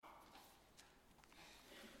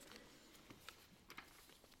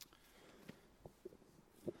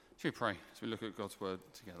Shall we pray as we look at God's word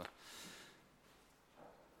together?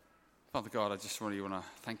 Father God, I just really want to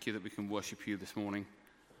thank you that we can worship you this morning.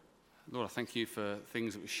 Lord, I thank you for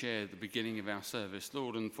things that were shared at the beginning of our service,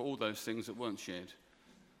 Lord, and for all those things that weren't shared.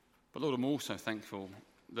 But Lord, I'm also thankful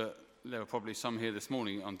that there are probably some here this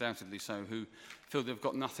morning, undoubtedly so, who feel they've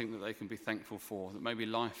got nothing that they can be thankful for, that maybe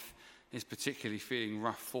life is particularly feeling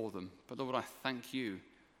rough for them. But Lord, I thank you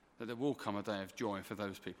that there will come a day of joy for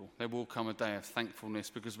those people. There will come a day of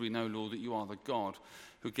thankfulness because we know, Lord, that you are the God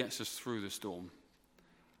who gets us through the storm.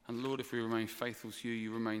 And Lord, if we remain faithful to you,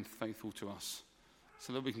 you remain faithful to us.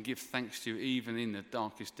 So that we can give thanks to you even in the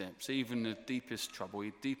darkest depths, even the deepest trouble,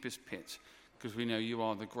 the deepest pit, because we know you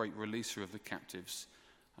are the great releaser of the captives.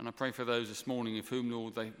 And I pray for those this morning of whom,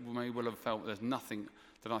 Lord, they may well have felt there's nothing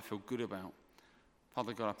that I feel good about.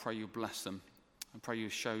 Father God, I pray you bless them. I pray you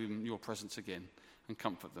show them your presence again and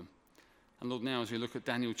comfort them. And Lord, now as we look at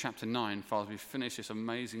Daniel chapter 9, Father, we finish this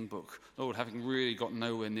amazing book. Lord, having really got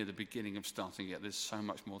nowhere near the beginning of starting yet, there's so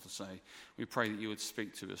much more to say. We pray that you would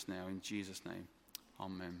speak to us now in Jesus' name.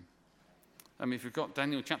 Amen. If you've got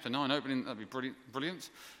Daniel chapter 9 opening, that'd be brilliant.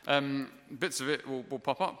 Bits of it will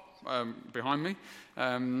pop up behind me.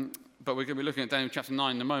 But we're going to be looking at Daniel chapter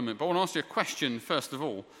 9 in a moment. But I want to ask you a question first of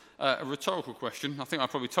all, a rhetorical question. I think I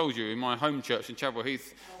probably told you in my home church in Chadwell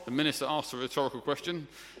Heath, the minister asked a rhetorical question,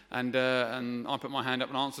 and I put my hand up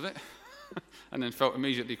and answered it, and then felt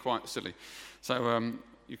immediately quite silly. So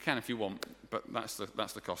you can if you want, but that's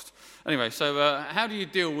the cost. Anyway, so how do you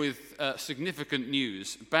deal with significant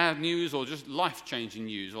news, bad news or just life-changing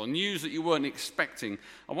news, or news that you weren't expecting?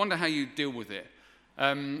 I wonder how you deal with it.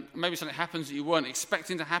 Maybe something happens that you weren't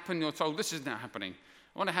expecting to happen, you're told this is now happening.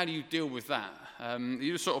 I wonder how do you deal with that? Are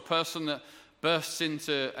you the sort of person that bursts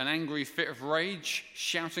into an angry fit of rage,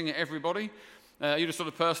 shouting at everybody? Are you the sort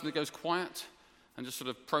of person that goes quiet and just sort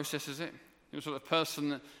of processes it? You're the sort of person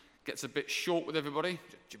that gets a bit short with everybody?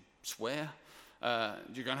 Do you swear?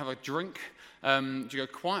 Do you go and have a drink? Do you go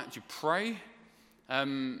quiet? Do you pray?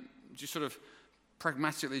 Do you sort of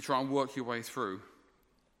pragmatically try and work your way through?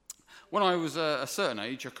 When I was a certain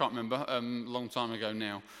age, I can't remember, a long time ago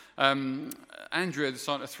now, Andrea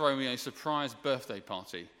decided to throw me a surprise birthday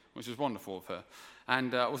party, which was wonderful of her.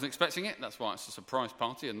 And I wasn't expecting it. That's why it's a surprise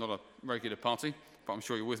party and not a regular party. But I'm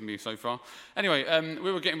sure you're with me so far. Anyway,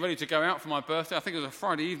 we were getting ready to go out for my birthday. I think it was a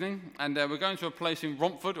Friday evening. And we're going to a place in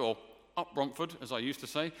Romford, or up Romford, as I used to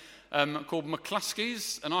say, called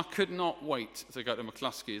McCluskey's. And I could not wait to go to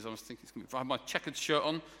McCluskey's. I was thinking, I had my checkered shirt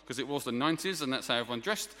on, because it was the 90s, and that's how everyone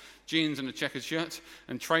dressed. Jeans and a checkered shirt,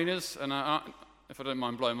 and trainers. And if I don't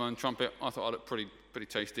mind blowing my own trumpet, I thought I looked pretty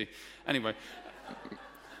tasty. Anyway.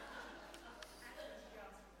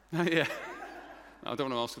 Yeah. I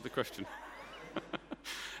don't want to ask the question.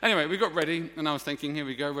 Anyway, we got ready, and I was thinking, here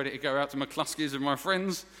we go, ready to go out to McCluskey's with my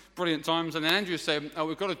friends. Brilliant times. And then Andrew said,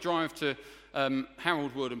 we've got to drive to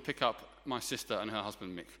Harold Wood and pick up my sister and her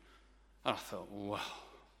husband, Mick. And I thought, wow,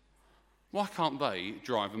 why can't they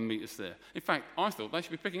drive and meet us there? In fact, I thought they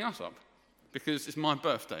should be picking us up, because it's my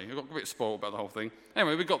birthday. I got a bit spoiled about the whole thing.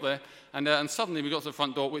 Anyway, we got there, and suddenly we got to the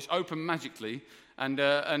front door, which opened magically, and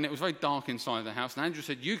it was very dark inside the house. And Andrew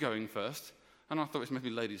said, you go in first. And I thought it was maybe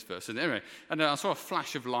ladies first. And anyway, and I saw a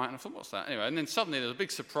flash of light, and I thought, what's that? Anyway, and then suddenly there was a big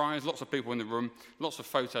surprise, lots of people in the room, lots of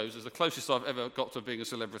photos. It was the closest I've ever got to being a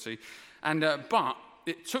celebrity. And but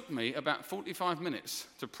it took me about 45 minutes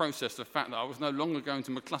to process the fact that I was no longer going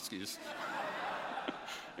to McCluskey's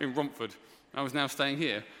in Romford. I was now staying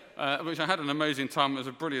here, which I had an amazing time. It was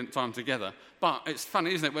a brilliant time together. But it's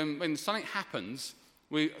funny, isn't it? When something happens,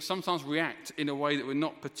 we sometimes react in a way that we're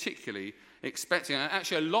not particularly expecting. And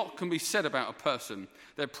actually, a lot can be said about a person,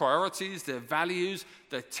 their priorities, their values,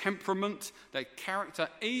 their temperament, their character,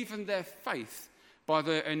 even their faith, by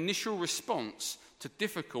their initial response to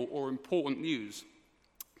difficult or important news.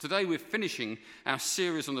 Today, we're finishing our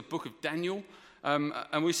series on the book of Daniel,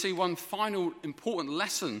 and we see one final important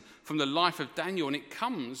lesson from the life of Daniel, and it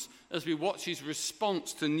comes as we watch his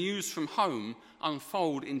response to news from home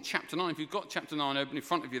unfold in chapter 9. If you've got chapter 9 open in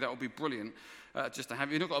front of you, that would be brilliant. Just to have.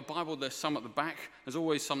 If you've not got a Bible, there's some at the back. There's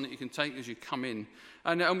always some that you can take as you come in.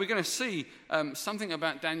 And we're going to see something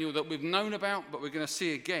about Daniel that we've known about, but we're going to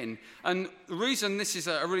see again. And the reason this is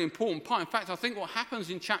a really important part, in fact, I think what happens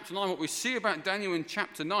in chapter 9, what we see about Daniel in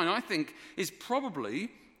chapter 9, I think is probably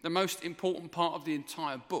the most important part of the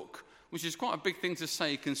entire book, which is quite a big thing to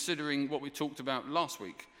say considering what we talked about last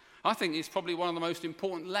week. I think it's probably one of the most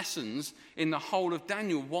important lessons in the whole of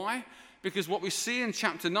Daniel. Why? Because what we see in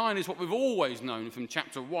chapter 9 is what we've always known from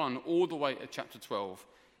chapter 1 all the way to chapter 12,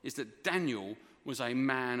 is that Daniel was a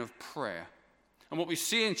man of prayer. And what we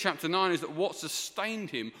see in chapter 9 is that what sustained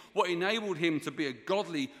him, what enabled him to be a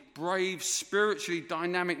godly, brave, spiritually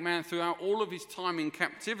dynamic man throughout all of his time in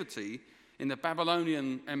captivity in the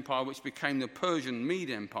Babylonian Empire, which became the Persian Mede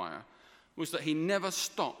Empire, was that he never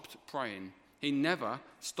stopped praying. He never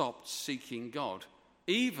stopped seeking God,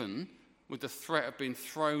 even with the threat of being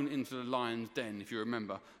thrown into the lion's den, if you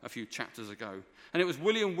remember, a few chapters ago. And it was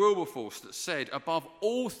William Wilberforce that said, above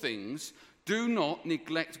all things, do not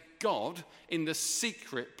neglect God in the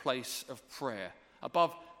secret place of prayer.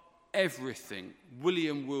 Above everything.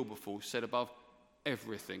 William Wilberforce said above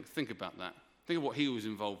everything. Think about that. Think of what he was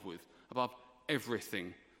involved with. Above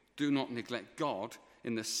everything, do not neglect God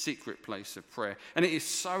in the secret place of prayer. And it is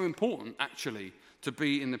so important, actually, to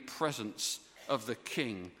be in the presence of the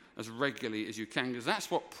King as regularly as you can, because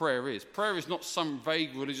that's what prayer is. Prayer is not some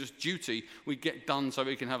vague religious duty we get done so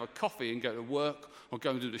we can have a coffee and go to work or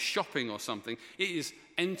go and do the shopping or something. It is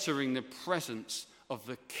entering the presence of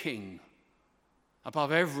the King.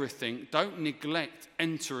 Above everything, don't neglect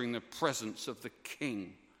entering the presence of the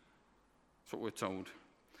King. That's what we're told.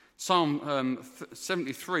 Psalm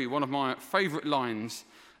 73, one of my favourite lines,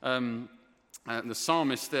 the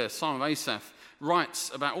psalmist there, Psalm of Asaph,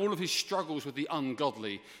 writes about all of his struggles with the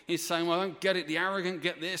ungodly. He's saying, well, I don't get it. The arrogant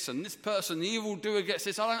get this, and this person, the evildoer, gets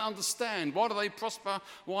this. I don't understand. Why do they prosper?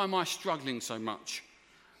 Why am I struggling so much?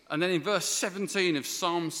 And then in verse 17 of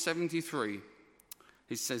Psalm 73,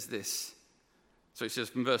 he says this. So it says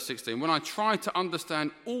from verse 16, when I tried to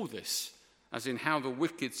understand all this, as in how the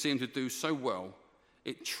wicked seem to do so well,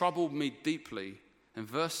 it troubled me deeply. And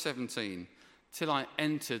verse 17, till I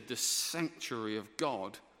entered the sanctuary of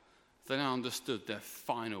God, then I understood their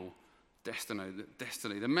final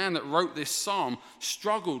destiny. The man that wrote this psalm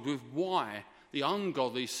struggled with why the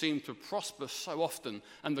ungodly seem to prosper so often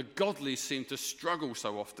and the godly seem to struggle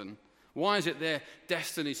so often. Why is it their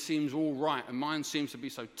destiny seems all right and mine seems to be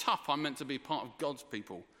so tough? I'm meant to be part of God's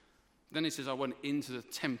people. Then he says, I went into the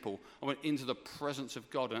temple, I went into the presence of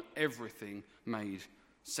God, and everything made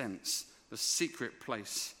sense. The secret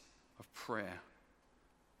place of prayer.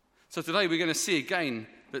 So today we're going to see again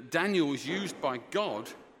that Daniel was used by God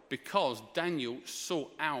because Daniel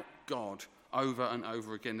sought out God over and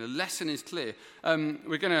over again. The lesson is clear.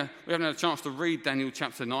 We haven't had a chance to read Daniel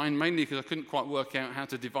chapter 9, mainly because I couldn't quite work out how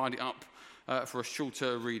to divide it up for a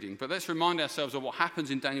shorter reading. But let's remind ourselves of what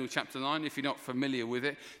happens in Daniel chapter 9 if you're not familiar with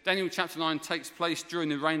it. Daniel chapter 9 takes place during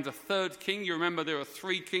the reign of the third king. You remember there are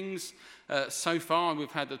three kings so far.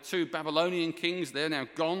 We've had the two Babylonian kings. They're now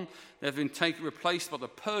gone. They've been replaced by the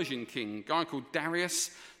Persian king, a guy called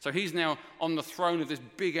Darius. So he's now on the throne of this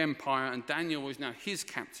big empire, and Daniel is now his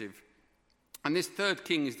captive. And this third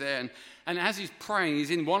king is there, and as he's praying,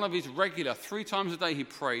 he's in one of his regular, 3 times a day he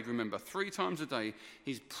prayed, remember, 3 times a day.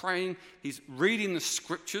 He's praying, he's reading the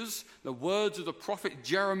scriptures, the words of the prophet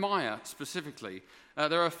Jeremiah specifically.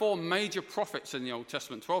 There are 4 major prophets in the Old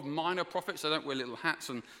Testament, 12 minor prophets. They don't wear little hats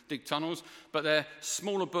and dig tunnels, but they're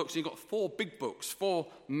smaller books. You've got 4 big books, 4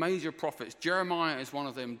 major prophets. Jeremiah is one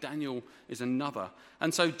of them. Daniel is another.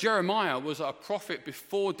 And so Jeremiah was a prophet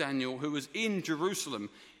before Daniel who was in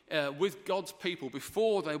Jerusalem with God's people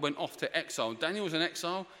before they went off to exile. Daniel was in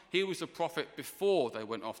exile. He was the prophet before they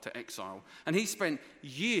went off to exile. And he spent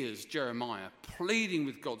years, Jeremiah, pleading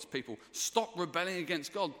with God's people, stop rebelling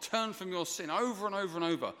against God, turn from your sin over and over and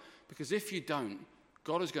over. Because if you don't,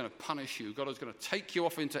 God is going to punish you. God is going to take you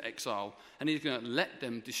off into exile, and he's going to let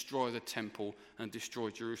them destroy the temple and destroy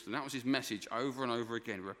Jerusalem. That was his message over and over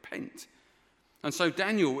again, repent. And so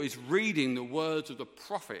Daniel is reading the words of the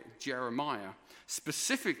prophet Jeremiah,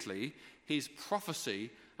 specifically his prophecy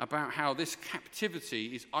about how this captivity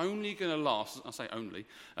is only going to last, I say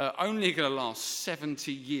only going to last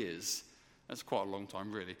 70 years. That's quite a long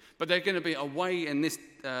time, really. But they're going to be away in this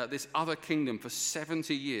other kingdom for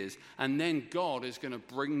 70 years, and then God is going to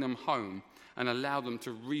bring them home and allow them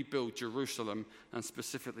to rebuild Jerusalem and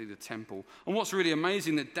specifically the temple. And what's really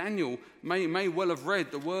amazing that Daniel may well have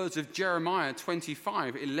read the words of Jeremiah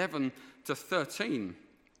 25, 11 to 13.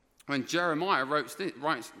 When Jeremiah writes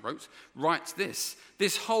this,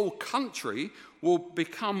 this whole country will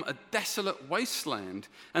become a desolate wasteland,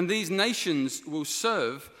 and these nations will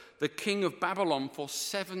serve the king of Babylon for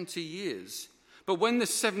 70 years. But when the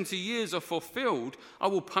 70 years are fulfilled, I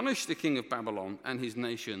will punish the king of Babylon and his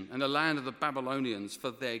nation and the land of the Babylonians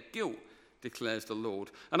for their guilt, declares the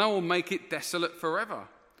Lord. And I will make it desolate forever.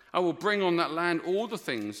 I will bring on that land all the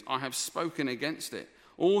things I have spoken against it,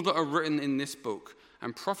 all that are written in this book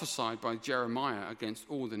and prophesied by Jeremiah against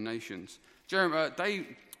all the nations.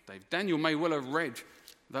 Daniel may well have read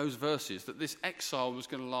those verses, that this exile was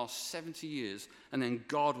going to last 70 years and then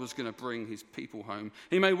God was going to bring his people home.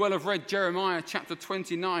 He may well have read Jeremiah chapter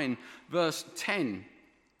 29, verse 10,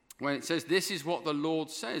 when it says, "This is what the Lord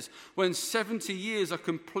says. When 70 years are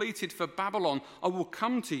completed for Babylon, I will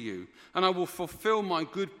come to you and I will fulfill my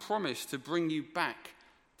good promise to bring you back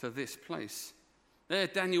to this place." There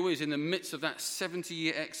Daniel is in the midst of that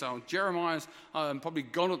 70-year exile. Jeremiah's probably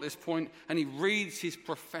gone at this point, and he reads his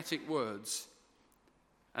prophetic words.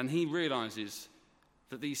 And he realizes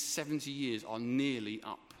that these 70 years are nearly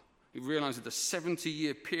up. He realizes the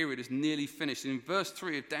 70-year period is nearly finished. And in verse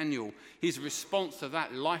 3 of Daniel, his response to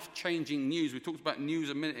that life-changing news, we talked about news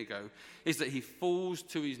a minute ago, is that he falls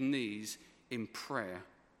to his knees in prayer.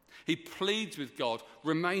 He pleads with God,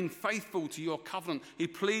 remain faithful to your covenant. He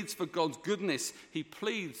pleads for God's goodness. He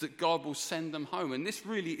pleads that God will send them home. And this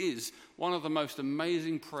really is one of the most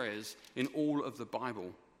amazing prayers in all of the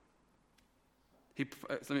Bible.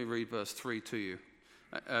 Let me read verse 3 to you.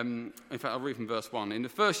 In fact, I'll read from verse 1. "In the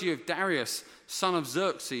first year of Darius, son of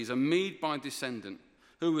Xerxes, a Mede by descendant,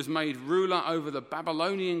 who was made ruler over the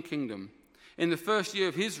Babylonian kingdom, in the first year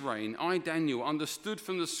of his reign, I, Daniel, understood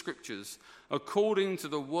from the scriptures, according to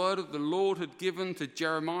the word that the Lord had given to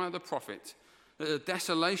Jeremiah the prophet, that the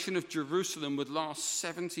desolation of Jerusalem would last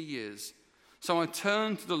 70 years. So I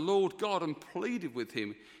turned to the Lord God and pleaded with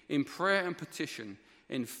him in prayer and petition,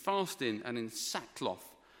 in fasting and in sackcloth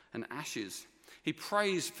and ashes." He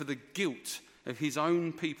prays for the guilt of his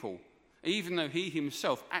own people, even though he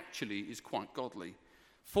himself actually is quite godly.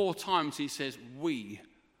 4 times he says, we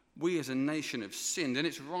as a nation have sinned. And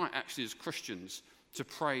it's right, actually, as Christians, to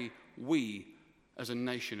pray, we as a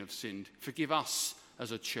nation have sinned. Forgive us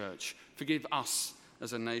as a church. Forgive us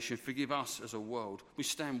as a nation. Forgive us as a world. We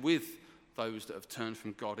stand with those that have turned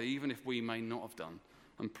from God, even if we may not have done,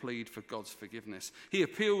 and plead for God's forgiveness. He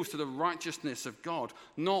appeals to the righteousness of God,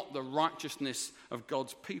 not the righteousness of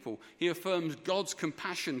God's people. He affirms God's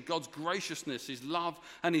compassion, God's graciousness, his love,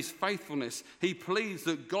 and his faithfulness. He pleads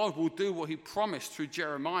that God will do what he promised through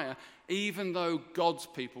Jeremiah, even though God's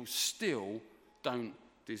people still don't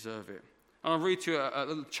deserve it. And I'll read to you a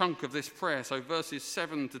little chunk of this prayer, so verses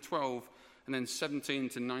 7 to 12 and then 17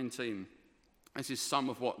 to 19. This is some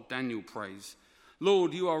of what Daniel prays.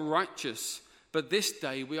 "Lord, you are righteous, but this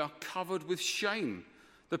day we are covered with shame.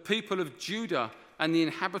 The people of Judah and the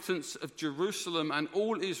inhabitants of Jerusalem and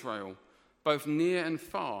all Israel, both near and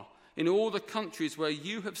far, in all the countries where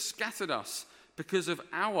you have scattered us because of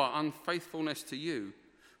our unfaithfulness to you.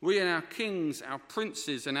 We and our kings, our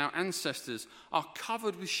princes and our ancestors are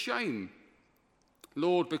covered with shame,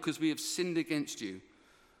 Lord, because we have sinned against you.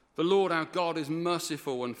 The Lord our God is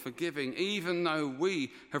merciful and forgiving, even though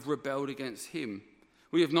we have rebelled against him.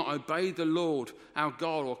 We have not obeyed the Lord our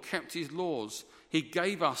God or kept his laws. He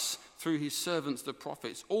gave us through his servants the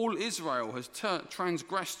prophets. All Israel has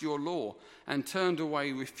transgressed your law and turned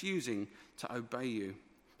away, refusing to obey you.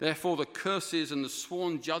 Therefore the curses and the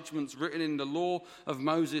sworn judgments written in the law of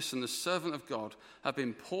Moses and the servant of God have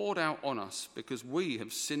been poured out on us because we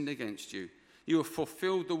have sinned against you. You have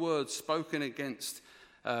fulfilled the words spoken against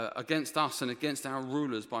us and against our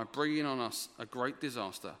rulers by bringing on us a great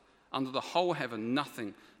disaster. Under the whole heaven,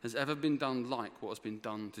 nothing has ever been done like what has been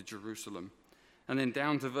done to Jerusalem." And then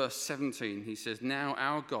down to verse 17, he says, "Now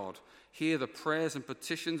our God, hear the prayers and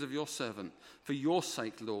petitions of your servant. For your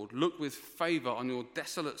sake, Lord, look with favor on your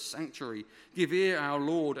desolate sanctuary. Give ear, our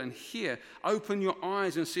Lord, and hear. Open your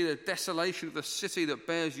eyes and see the desolation of the city that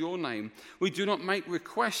bears your name. We do not make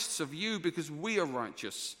requests of you because we are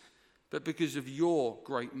righteous, but because of your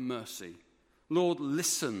great mercy. Lord,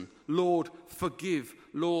 listen. Lord, forgive.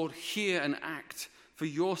 Lord, hear and act. For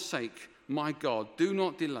your sake, my God, do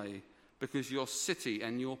not delay, because your city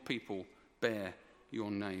and your people bear your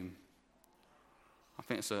name." I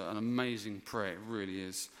think it's an amazing prayer. It really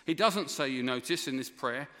is. He doesn't say, you notice in this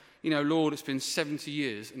prayer, Lord, it's been 70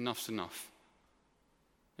 years. Enough's enough.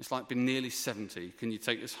 It's like been nearly 70. Can you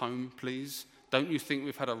take us home, please? Don't you think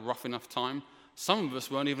we've had a rough enough time? Some of us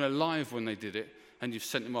weren't even alive when they did it, and you've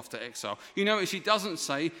sent them off to exile. You notice he doesn't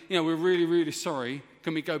say, we're really, really sorry.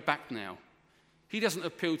 Can we go back now? He doesn't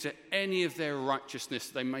appeal to any of their righteousness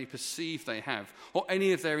that they may perceive they have, or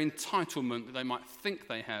any of their entitlement that they might think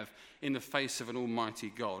they have in the face of an almighty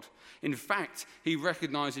God. In fact, he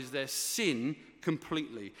recognizes their sin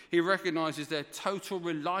completely. He recognizes their total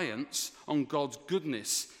reliance on God's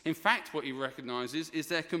goodness. In fact, what he recognizes is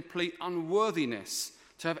their complete unworthiness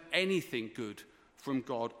to have anything good from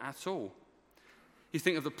God at all. You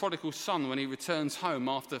think of the prodigal son when he returns home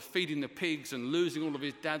after feeding the pigs and losing all of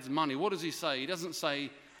his dad's money. What does he say? He doesn't say,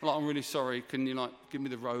 I'm really sorry, can you give me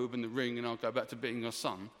the robe and the ring and I'll go back to being your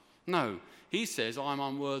son? No, he says, I'm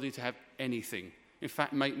unworthy to have anything. In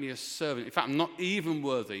fact, make me a servant. In fact, I'm not even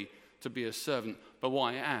worthy to be a servant, but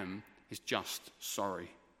what I am is just sorry.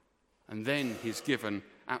 And then he's given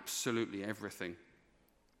absolutely everything.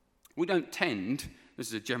 We don't tend, this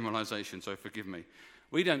is a generalization, so forgive me,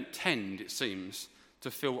 we don't tend, it seems,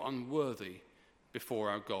 to feel unworthy before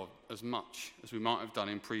our God as much as we might have done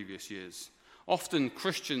in previous years. Often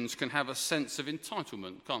Christians can have a sense of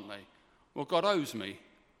entitlement, can't they? Well, God owes me.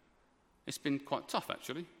 It's been quite tough,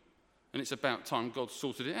 actually. And it's about time God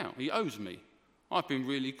sorted it out. He owes me. I've been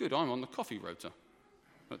really good. I'm on the coffee rota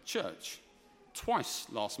at church twice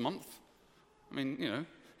last month. I mean,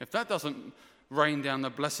 if that doesn't rain down the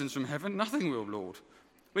blessings from heaven, nothing will, Lord.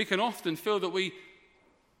 We can often feel that we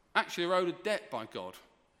actually are owed a debt by God.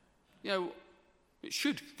 It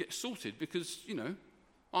should get sorted because,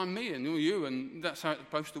 I'm me and you're you, and that's how it's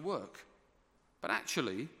supposed to work. But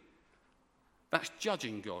actually, that's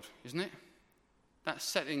judging God, isn't it? That's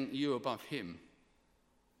setting you above him.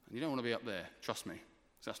 And you don't want to be up there, trust me,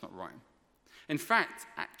 because that's not right. In fact,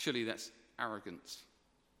 actually, that's arrogance.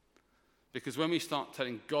 Because when we start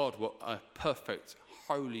telling God what a perfect,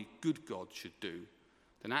 holy, good God should do,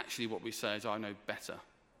 then actually what we say is, I know better.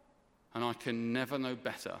 And I can never know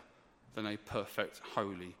better than a perfect,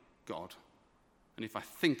 holy God. And if I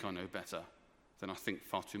think I know better, then I think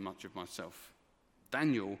far too much of myself.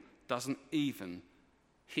 Daniel doesn't even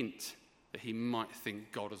hint that he might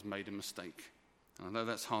think God has made a mistake. And I know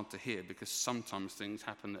that's hard to hear because sometimes things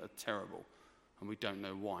happen that are terrible and we don't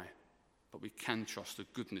know why. But we can trust the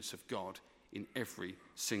goodness of God in every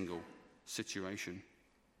single situation.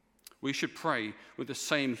 We should pray with the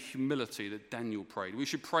same humility that Daniel prayed. We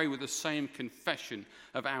should pray with the same confession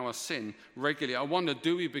of our sin regularly. I wonder,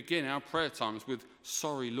 do we begin our prayer times with,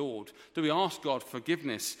 sorry, Lord? Do we ask God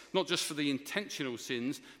forgiveness, not just for the intentional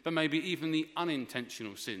sins, but maybe even the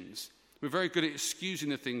unintentional sins? We're very good at excusing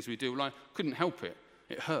the things we do. Well, I couldn't help it.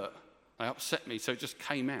 It hurt. They upset me, so it just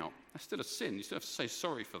came out. That's still a sin. You still have to say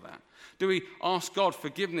sorry for that. Do we ask God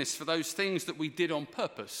forgiveness for those things that we did on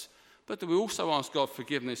purpose? But do we also ask God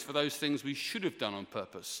forgiveness for those things we should have done on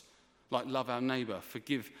purpose? Like love our neighbour,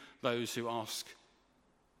 forgive those who ask.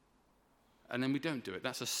 And then we don't do it.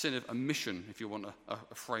 That's a sin of omission, if you want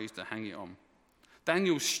a phrase to hang it on.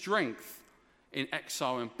 Daniel's strength in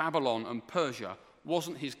exile in Babylon and Persia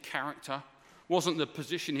wasn't his character, wasn't the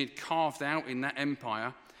position he'd carved out in that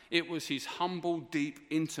empire. It was his humble, deep,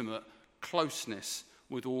 intimate closeness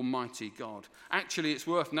with Almighty God. Actually, it's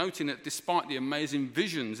worth noting that despite the amazing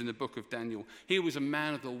visions in the book of Daniel, he was a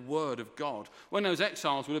man of the word of God. When those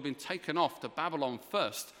exiles would have been taken off to Babylon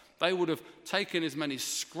first, they would have taken as many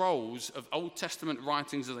scrolls of Old Testament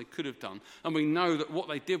writings as they could have done. And we know that what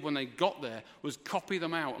they did when they got there was copy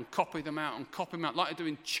them out and copy them out and copy them out, like they do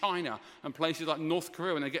in China and places like North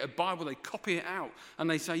Korea. When they get a Bible, they copy it out. And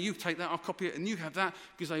they say, you take that, I'll copy it, and you have that,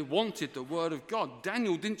 because they wanted the word of God.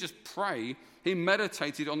 Daniel didn't just pray. He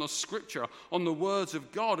meditated on the scripture, on the words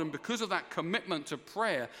of God. And because of that commitment to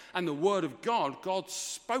prayer and the word of God, God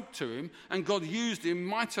spoke to him and God used him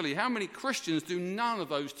mightily. How many Christians do none of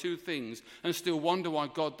those two things and still wonder why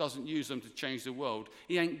God doesn't use them to change the world?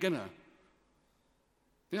 He ain't gonna.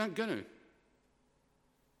 He ain't gonna.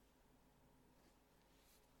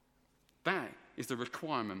 That is the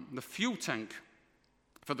requirement. The fuel tank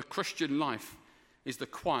for the Christian life is the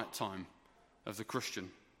quiet time of the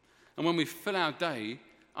Christian. And when we fill our day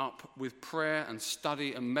up with prayer and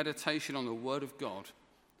study and meditation on the Word of God,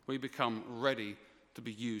 we become ready to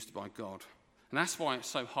be used by God. And that's why it's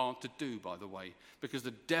so hard to do, by the way, because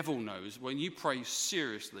the devil knows when you pray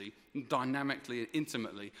seriously, dynamically, and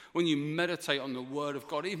intimately, when you meditate on the Word of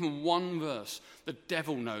God, even one verse, the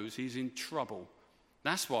devil knows he's in trouble.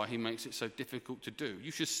 That's why he makes it so difficult to do.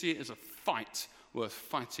 You should see it as a fight worth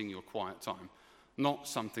fighting your quiet time, not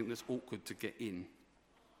something that's awkward to get in.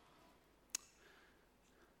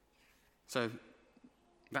 So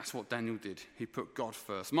that's what Daniel did. He put God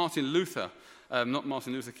first. Martin Luther, not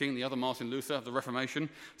Martin Luther King, the other Martin Luther of the Reformation,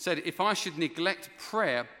 said, if I should neglect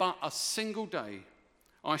prayer but a single day,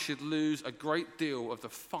 I should lose a great deal of the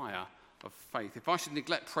fire of faith. If I should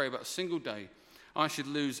neglect prayer but a single day, I should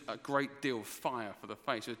lose a great deal of fire for the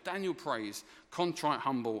faith. So Daniel prays, contrite,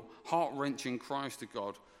 humble, heart-wrenching cries to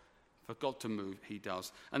God. For God to move, he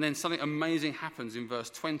does. And then something amazing happens in verse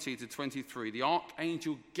 20 to 23. The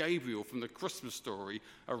archangel Gabriel from the Christmas story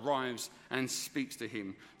arrives and speaks to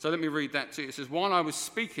him. So let me read that to you. It says, while I was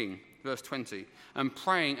speaking, verse 20, and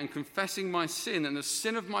praying and confessing my sin and the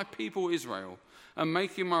sin of my people Israel, and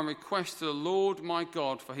making my request to the Lord my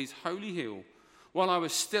God for his holy hill, while I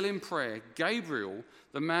was still in prayer, Gabriel,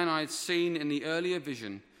 the man I had seen in the earlier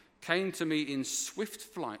vision, came to me in swift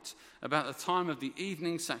flight about the time of the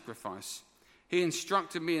evening sacrifice. He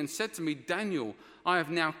instructed me and said to me, Daniel, I have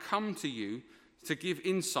now come to you to give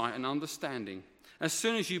insight and understanding. As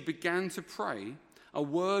soon as you began to pray, a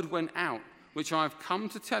word went out, which I have come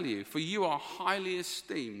to tell you, for you are highly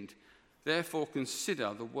esteemed. Therefore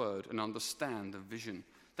consider the word and understand the vision.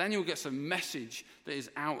 Daniel gets a message that is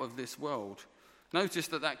out of this world. Notice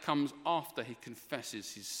that comes after he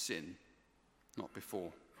confesses his sin, not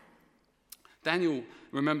before. Daniel,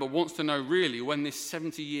 remember, wants to know really when this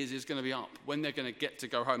 70 years is going to be up, when they're going to get to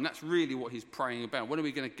go home. That's really what he's praying about. When are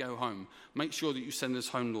we going to go home? Make sure that you send us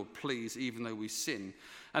home, Lord, please, even though we sin.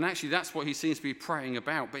 And actually, that's what he seems to be praying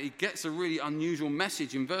about. But he gets a really unusual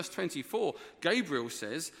message. In verse 24, Gabriel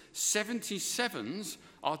says, 77s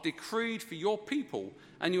are decreed for your people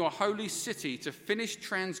and your holy city to finish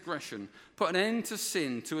transgression, put an end to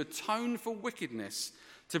sin, to atone for wickedness,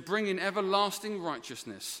 to bring in everlasting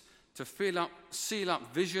righteousness, to seal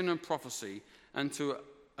up vision and prophecy, and to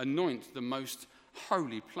anoint the most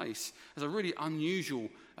holy place. It's a really unusual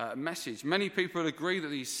message. Many people agree that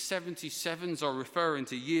these 77s are referring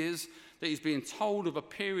to years, that he's being told of a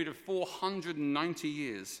period of 490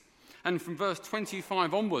 years. And from verse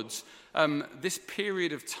 25 onwards, this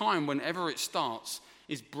period of time, whenever it starts,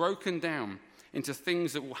 is broken down into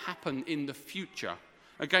things that will happen in the future.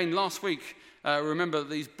 Again, last week, remember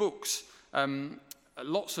these books,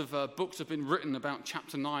 lots of books have been written about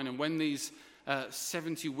chapter 9 and when these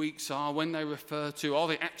 70 weeks are, when they refer to, are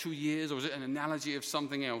they actual years or is it an analogy of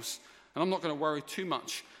something else? And I'm not going to worry too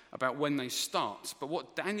much about when they start. But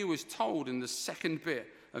what Daniel is told in the second bit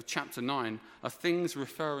of chapter 9 are things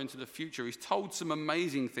referring to the future. He's told some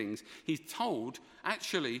amazing things. He's told,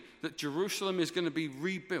 actually, that Jerusalem is going to be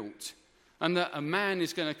rebuilt and that a man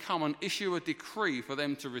is going to come and issue a decree for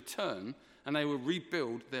them to return and they will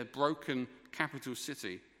rebuild their broken capital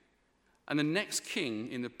city. And the next king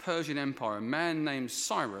in the Persian Empire, a man named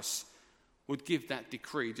Cyrus, would give that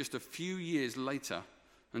decree just a few years later.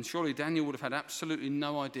 And surely Daniel would have had absolutely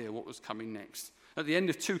no idea what was coming next. At the end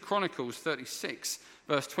of 2 Chronicles 36,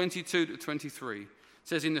 verse 22 to 23, it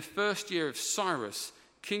says, in the first year of Cyrus,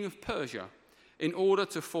 king of Persia, in order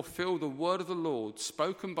to fulfill the word of the Lord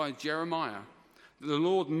spoken by Jeremiah, the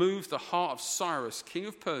Lord moved the heart of Cyrus, king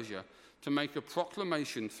of Persia, to make a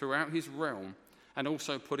proclamation throughout his realm and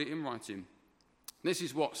also put it in writing. This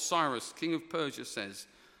is what Cyrus, king of Persia, says.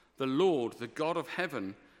 The Lord, the God of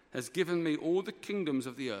heaven, has given me all the kingdoms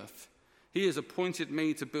of the earth. He has appointed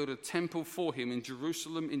me to build a temple for him in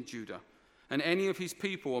Jerusalem in Judah. And any of his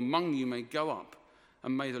people among you may go up,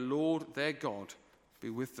 and may the Lord their God be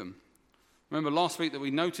with them. Remember last week that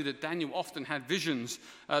we noted that Daniel often had visions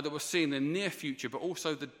that were seen in the near future, but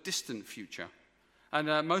also the distant future.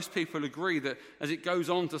 And most people agree that as it goes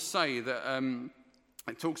on to say that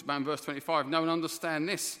it talks about in verse 25, know and understand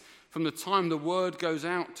this, from the time the word goes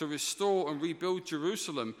out to restore and rebuild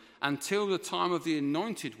Jerusalem until the time of the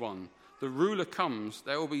anointed one, the ruler comes,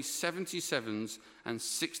 there will be 77s and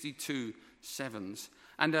 62 sevens.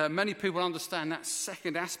 And many people understand that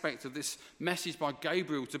second aspect of this message by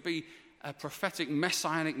Gabriel to be a prophetic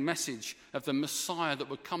messianic message of the Messiah that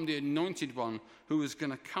would come, the anointed one who was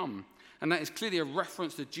going to come. And that is clearly a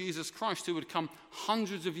reference to Jesus Christ, who would come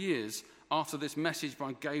hundreds of years after this message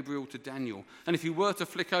by Gabriel to Daniel. And if you were to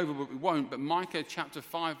flick over, but we won't, but Micah chapter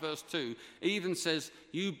 5 verse 2 even says,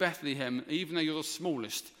 you Bethlehem, even though you're the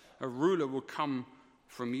smallest, a ruler will come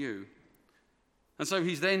from you. And so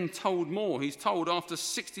he's then told more. He's told after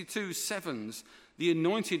 62 sevens, the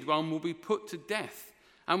anointed one will be put to death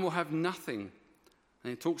and will have nothing.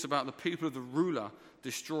 And he talks about the people of the ruler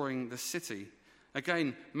destroying the city.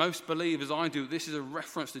 Again, most believe, as I do, this is a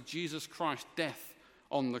reference to Jesus Christ's death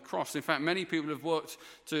on the cross. In fact, many people have worked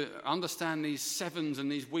to understand these sevens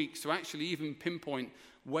and these weeks to actually even pinpoint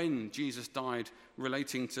when Jesus died,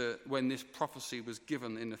 relating to when this prophecy was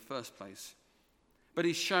given in the first place. But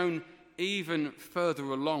he's shown even further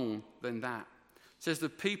along than that. It says the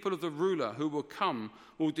people of the ruler who will come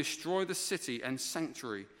will destroy the city and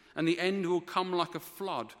sanctuary, and the end will come like a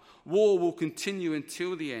flood. War will continue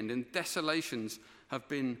until the end, and desolations have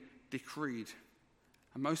been decreed.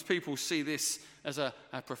 And most people see this as a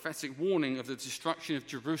prophetic warning of the destruction of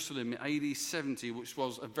Jerusalem in AD 70, which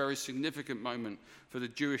was a very significant moment for the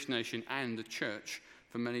Jewish nation and the church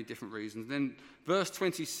for many different reasons. Then verse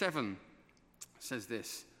 27 says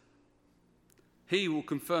this. He will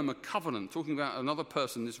confirm a covenant, talking about another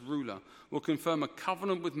person, this ruler, will confirm a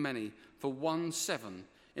covenant with many for 1 7.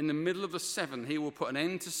 In the middle of the 7, he will put an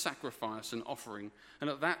end to sacrifice and offering. And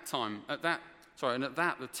at that,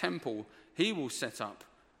 the temple he will set up.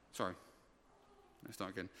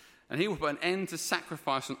 And he will put an end to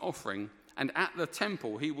sacrifice and offering, and at the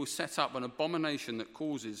temple he will set up an abomination that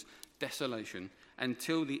causes desolation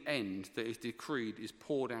until the end that is decreed is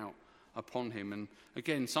poured out upon him. And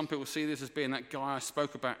again, some people see this as being that guy I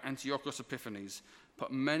spoke about, Antiochus Epiphanes,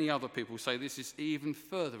 but many other people say this is even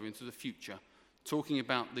further into the future, talking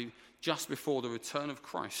about the just before the return of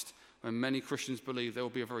Christ, when many Christians believe there will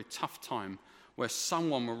be a very tough time where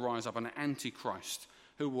someone will rise up, an antichrist,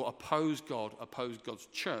 who will oppose God, oppose God's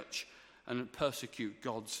church, and persecute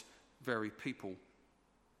God's very people.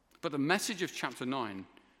 But the message of chapter 9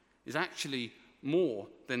 is actually more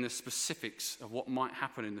than the specifics of what might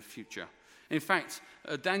happen in the future. In fact,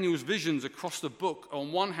 Daniel's visions across the book are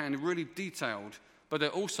on one hand really detailed, but they're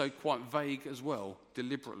also quite vague as well,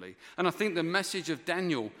 deliberately. And I think the message of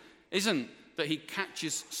Daniel isn't that he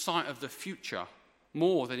catches sight of the future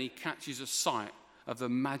more than he catches a sight of the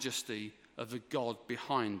majesty of the God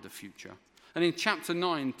behind the future. And in chapter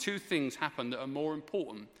 9, two things happen that are more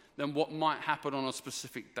important than what might happen on a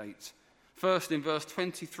specific date. First, in verse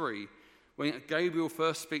 23, when Gabriel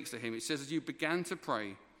first speaks to him, it says, as you began to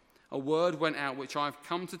pray, a word went out which I've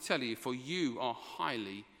come to tell you, for you are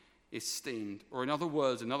highly esteemed. Or in other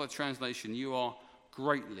words, another translation, you are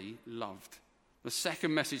greatly loved. The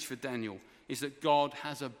second message for Daniel is that God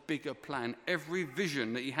has a bigger plan. Every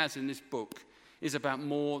vision that he has in this book is about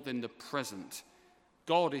more than the present.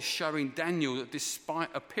 God is showing Daniel that despite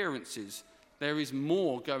appearances, there is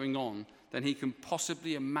more going on than he can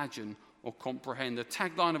possibly imagine or comprehend. The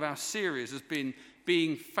tagline of our series has been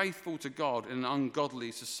being faithful to God in an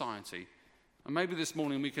ungodly society. And maybe this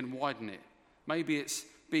morning we can widen it. Maybe it's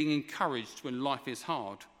being encouraged when life is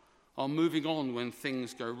hard, or moving on when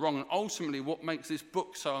things go wrong. And ultimately what makes this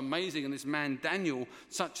book so amazing and this man Daniel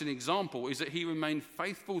such an example is that he remained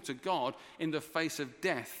faithful to God in the face of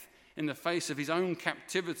death, in the face of his own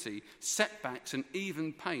captivity, setbacks and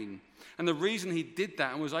even pain. And the reason he did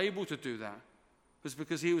that and was able to do that was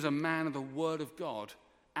because he was a man of the word of God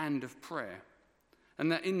and of prayer.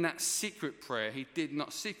 And that in that secret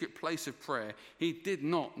place of prayer, he did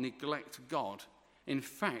not neglect God. In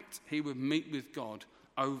fact, he would meet with God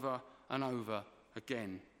over and over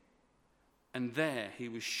again. And there he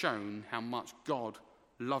was shown how much God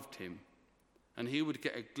loved him. And he would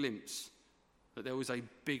get a glimpse that there was a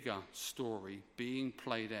bigger story being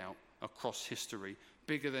played out across history,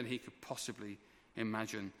 bigger than he could possibly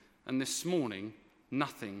imagine. And this morning,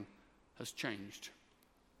 nothing has changed.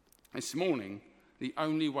 This morning, the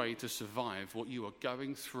only way to survive what you are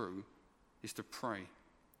going through is to pray.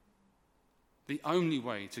 The only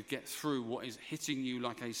way to get through what is hitting you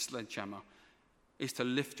like a sledgehammer is to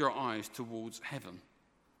lift your eyes towards heaven,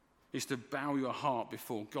 is to bow your heart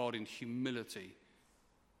before God in humility,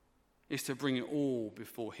 is to bring it all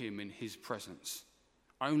before him in his presence.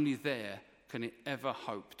 Only there can it ever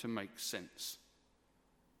hope to make sense.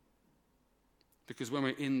 Because when we're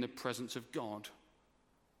in the presence of God,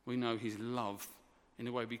 we know his love in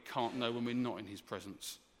a way we can't know when we're not in his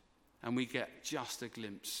presence. And we get just a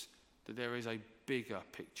glimpse that there is a bigger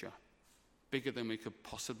picture, bigger than we could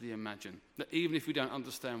possibly imagine. That even if we don't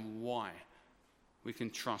understand why, we can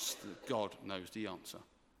trust that God knows the answer.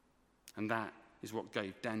 And that is what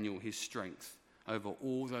gave Daniel his strength over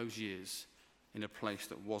all those years in a place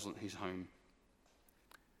that wasn't his home.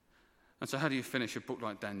 And so how do you finish a book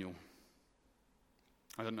like Daniel?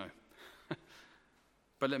 I don't know.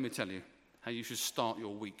 But let me tell you how you should start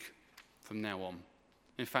your week from now on.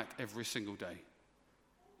 In fact, every single day.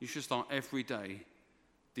 You should start every day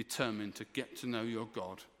determined to get to know your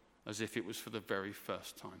God as if it was for the very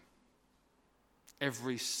first time.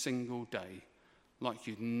 Every single day, like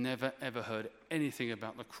you'd never ever heard anything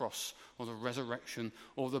about the cross or the resurrection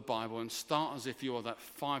or the Bible, and start as if you're that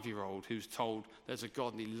 5-year-old who's told there's a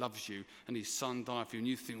God and he loves you and his son died for you, and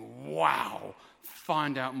you think, wow,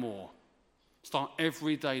 find out more. Start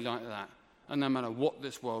every day like that, and no matter what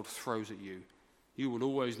this world throws at you, you will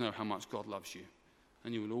always know how much God loves you,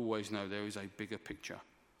 and you will always know there is a bigger picture,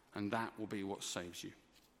 and that will be what saves you.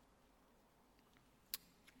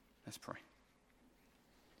 Let's pray.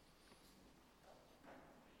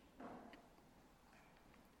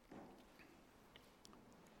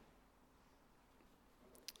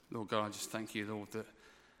 Lord God, I just thank you, Lord, that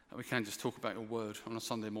we can just talk about your word on a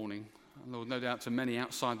Sunday morning. And Lord, no doubt to many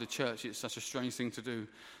outside the church, it's such a strange thing to do,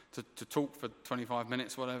 to talk for 25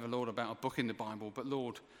 minutes, whatever, Lord, about a book in the Bible. But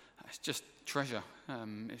Lord, it's just treasure.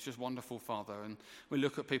 It's just wonderful, Father. And we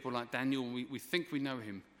look at people like Daniel, and we think we know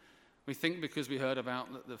him. We think because we heard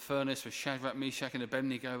about the furnace with Shadrach, Meshach, and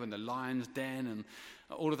Abednego, and the lion's den, and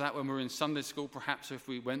all of that when we were in Sunday school, perhaps if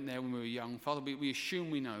we went there when we were young. Father, we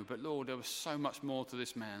assume we know, but Lord, there was so much more to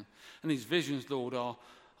this man. And these visions, Lord, are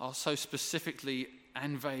are so specifically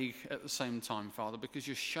and vague at the same time, Father, because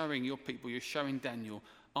you're showing your people, you're showing Daniel,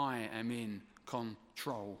 I am in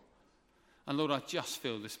control. And Lord, I just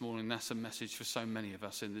feel this morning that's a message for so many of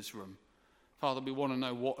us in this room. Father, we want to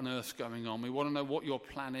know what on earth's going on. We want to know what your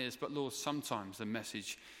plan is. But Lord, sometimes the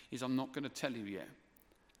message is, I'm not going to tell you yet.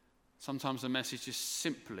 Sometimes the message is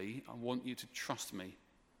simply, I want you to trust me.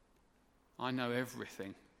 I know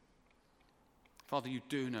everything. Father, you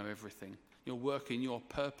do know everything. You're working your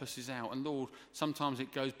purposes out. And Lord, sometimes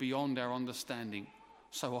it goes beyond our understanding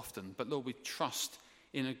so often. But Lord, we trust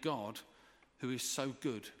in a God who is so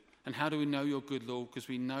good. And how do we know you're good, Lord? Because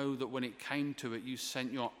we know that when it came to it, you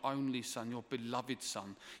sent your only Son, your beloved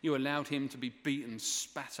Son. You allowed him to be beaten,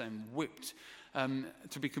 spat and whipped,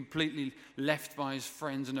 to be completely left by his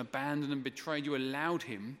friends and abandoned and betrayed. You allowed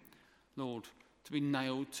him, Lord, to be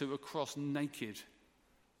nailed to a cross naked,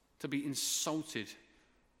 to be insulted.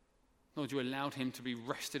 Lord, you allowed him to be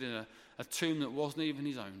rested in a tomb that wasn't even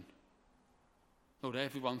his own. Lord,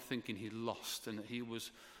 everyone thinking he'd lost and that he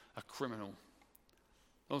was a criminal.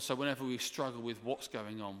 Also, whenever we struggle with what's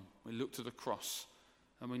going on, we look to the cross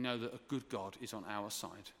and we know that a good God is on our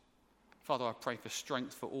side. Father, I pray for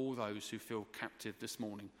strength for all those who feel captive this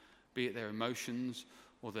morning, be it their emotions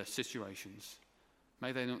or their situations.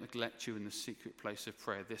 May they not neglect you in the secret place of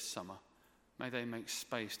prayer this summer. May they make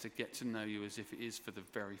space to get to know you as if it is for the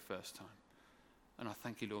very first time. And I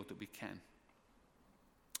thank you, Lord, that we can.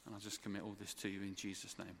 And I just commit all this to you in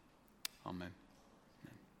Jesus' name. Amen.